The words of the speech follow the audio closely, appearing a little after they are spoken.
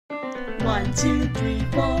1, 2, 3,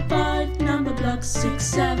 4, 5. Number blocks 6,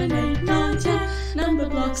 7, 8, 9, 10. Number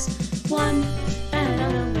blocks 1, and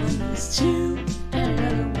another one is 2, and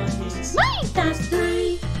another one is 3. That's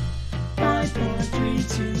 3. 5, 4, 3,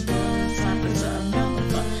 2, 1. Time for some number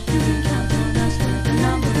block. You can count on us with the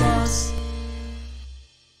number blocks.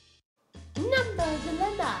 Number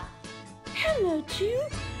dilemma. Hello 2,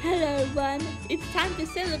 hello 1. It's time to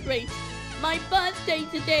celebrate my birthday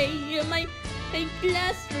today in my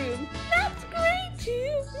classroom. That's great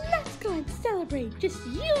 2. Let's go and celebrate, just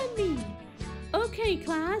you and me. Okay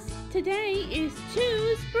class, today is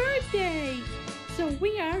 2's birthday. So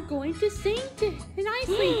we are going to sing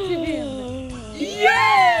nicely to him.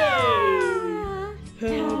 Yeah!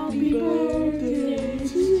 Happy birthday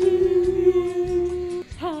to you.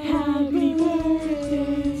 Happy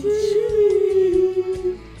birthday to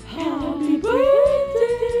you. Happy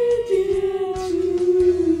birthday dear to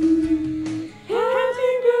you.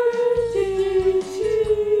 Happy birthday to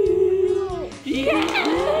you.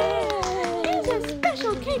 Yeah! Here's a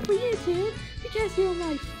special cake for you 2 because you're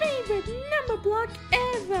my favorite number block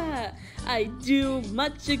ever. I do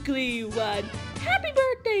magically 1. Happy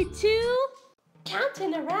birthday 2.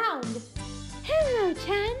 Counting around. Hello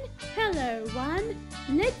 10, hello 1.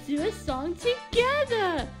 Let's do a song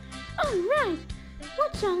together. Alright,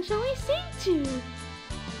 what song shall we sing to?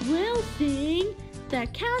 We'll sing the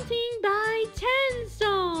Counting by 10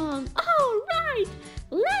 song. Alright,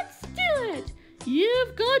 let's do it.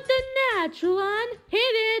 You've got the natural one. Hit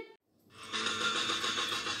it.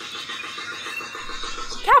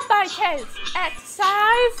 Count by 10s.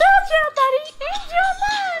 Exercise. Build your body and your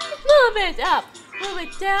mind. Move it up. Move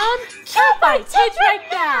it down. Count by 10s right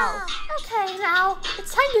now. Okay, now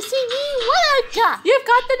it's time to see me what I've got. You've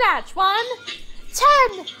got the natch 1,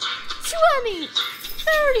 10, 20,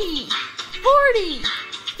 30, 40,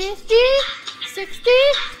 50, 60,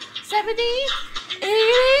 70,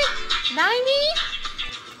 80, 90,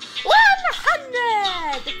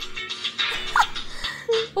 100.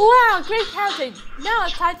 Wow, great counting. Now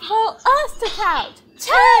it's time for us to count.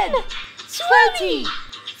 10, 20,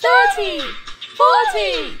 30,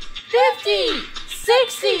 40, 50,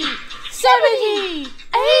 60, 70, 80,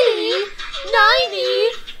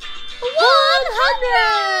 90,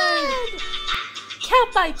 100.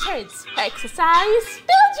 Count by 10s. Exercise.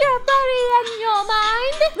 Build your body and your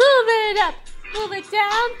mind. Move it up. Move it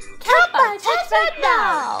down. Count by 10s right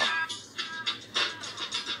now.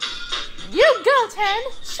 You go 10.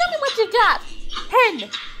 Show me what you got. 10,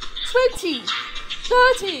 20,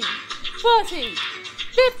 30, 40,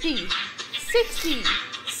 50, 60,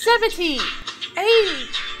 70, 80,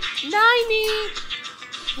 90,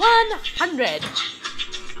 100.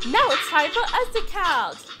 Now it's time for us to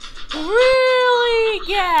count. Really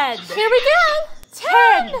good. Here we go.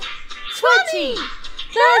 10, 20,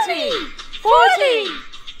 30, 40,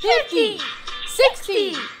 50,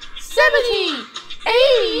 60, 70,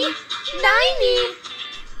 80, 90,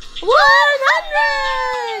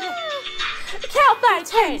 100! Count by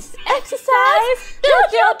 10s. Exercise.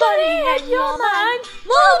 Build your body and your mind.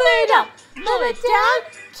 Move it up. Move it down.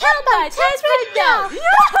 Count by 10s right now.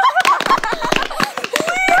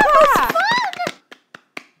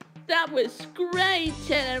 That was great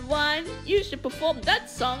 10 and 1. You should perform that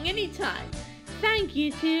song anytime. Thank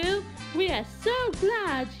you 2. We are so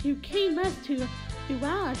glad you came us to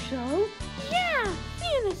our show. Yeah,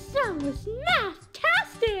 the song was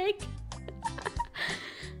fantastic.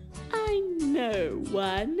 I know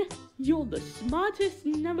 1. You're the smartest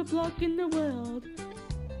number block in the world.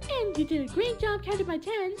 And you did a great job counting by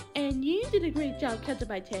 10s. And you did a great job counting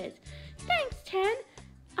by 10s. Thanks 10.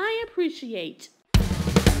 I appreciate.